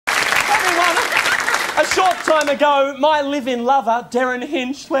A short time ago, my live-in lover, Darren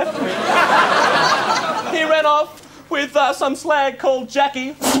Hinch, left me. He ran off with some slag called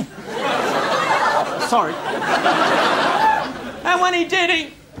Jackie. Sorry. And when he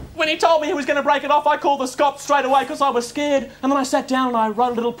did, when he told me he was going to break it off, I called the cops straight away because I was scared. And then I sat down and I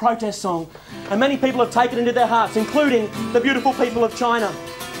wrote a little protest song. And many people have taken it into their hearts, including the beautiful people of China.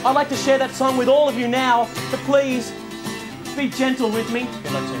 I'd like to share that song with all of you now, but please be gentle with me.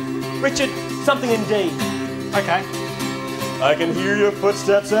 Richard, something in D. Okay. I can hear your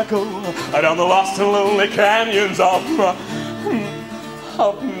footsteps echo down the lost and lonely canyons of my...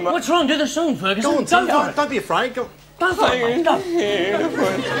 What's wrong? Do the song, Ferguson. Go on, Tim. Don't be afraid. Go. Go for it, mate. Go.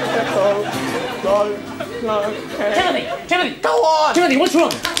 Timothy, go on. Timothy, what's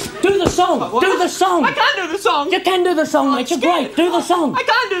wrong? Do the song. What? Do the song. I can't do the song. You can do the song, mate. You're great. Do the song. I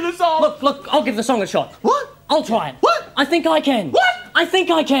can't do the song. Look, I'll give the song a shot. What? I'll try it. What? I think I can. What? I think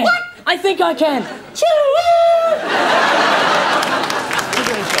I can. What? I think I can.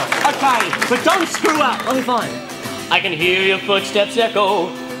 Okay, but don't screw up. I'll be fine. I can hear your footsteps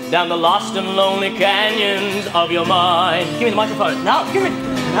echo down the lost and lonely canyons of your mind. Give me the microphone. No, give it.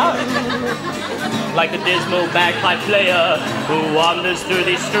 No. Like the dismal bagpipe player who wanders through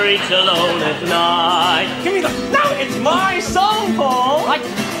these streets alone at night. Give me the... No, it's my song, Paul. I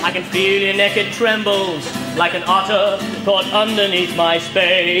can feel your neck, it trembles like an otter caught underneath my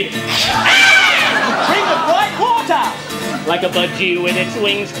spade. Bring the bright water. Like a budgie with its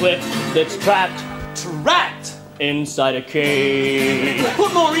wings clipped that's trapped Trapped. inside a cage.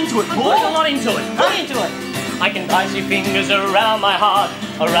 Put more into it, Paul. Put a lot into it. Put into it. I can icy fingers around my heart,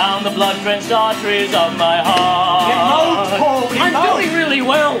 around the blood-drenched arteries of my heart. Emote, Paul, emote. I'm doing really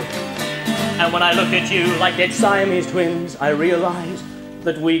well. And when I look at you like dead Siamese twins, I realize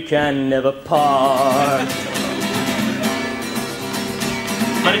that we can never part.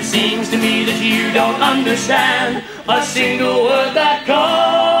 But it seems to me that you don't understand a single word that comes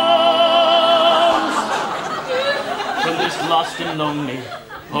from this lost and lonely,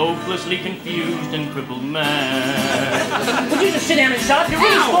 hopelessly confused and crippled man. Would you just sit down and shut up? You're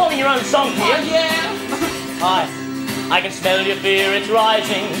really spoiling your own song here. Yeah. I can smell your fear, it's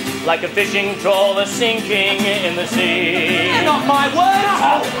rising like a fishing trawler sinking in the sea. They're not my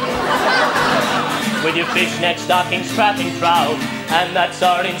words. With your fishnet stockings trapping trout and that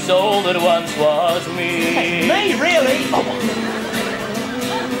sardine soul that once was me. Me, really?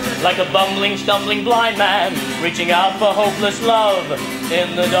 Like a bumbling, stumbling blind man reaching out for hopeless love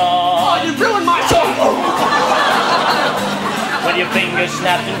in the dark. Oh, you ruined my song. With your fingers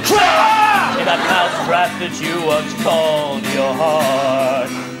snapped and trapped in that mousetrap that you once called your heart.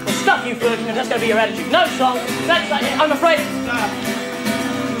 Well, stuff you, Ferguson, that's going to be your attitude. No song, that's I'm afraid.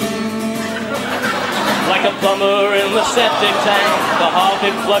 Like a plumber in the septic tank, the harpy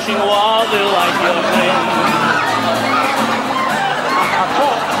flushing wildly like your thing.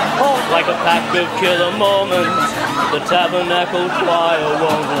 Like a pack of killer moments, the tabernacle choir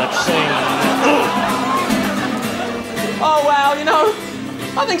won't let sing. Oh, wow, you know,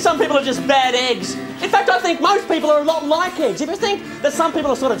 I think some people are just bad eggs. In fact, I think most people are a lot like eggs. If you think that some people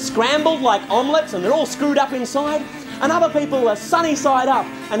are sort of scrambled like omelettes and they're all screwed up inside, and other people are sunny side up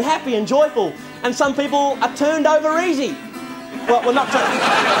and happy and joyful, and some people are turned over easy. Well, not turned...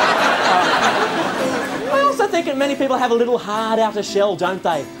 I also think that many people have a little hard outer shell, don't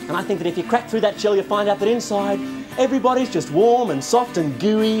they? And I think that if you crack through that shell, you find out that inside, everybody's just warm and soft and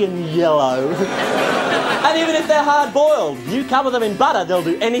gooey and yellow. And even if they're hard-boiled, you cover them in butter, they'll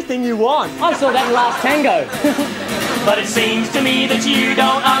do anything you want. I saw that in Last Tango. But it seems to me that you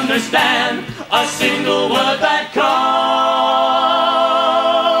don't understand a single word that comes.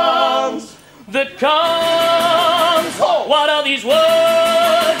 That comes. Oh. What are these words?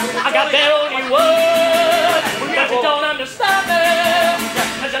 I got their only words. But you don't understand them.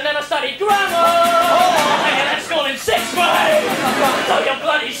 Cause I never studied grammar. And you're at school in 6th grade. So you're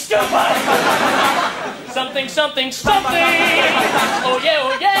bloody stupid. Something, something, something. Oh yeah,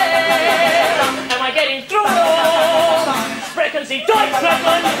 oh yeah. Am I getting through it all? Sprechen Sie Deutsch,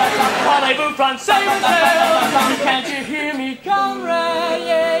 Frecklen? Parlez-vous français, monsieur? Can't you hear me, comrade?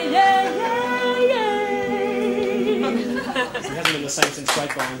 Yeah, yeah, yeah, yeah. He hasn't been the same since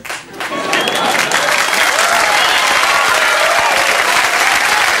Grapevine.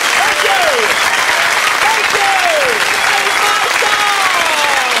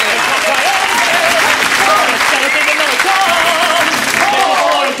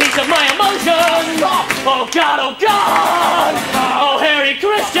 Of my emotions. Oh God, oh God. Oh Harry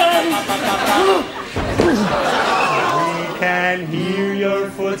Christian. We can hear your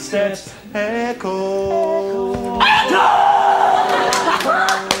footsteps echo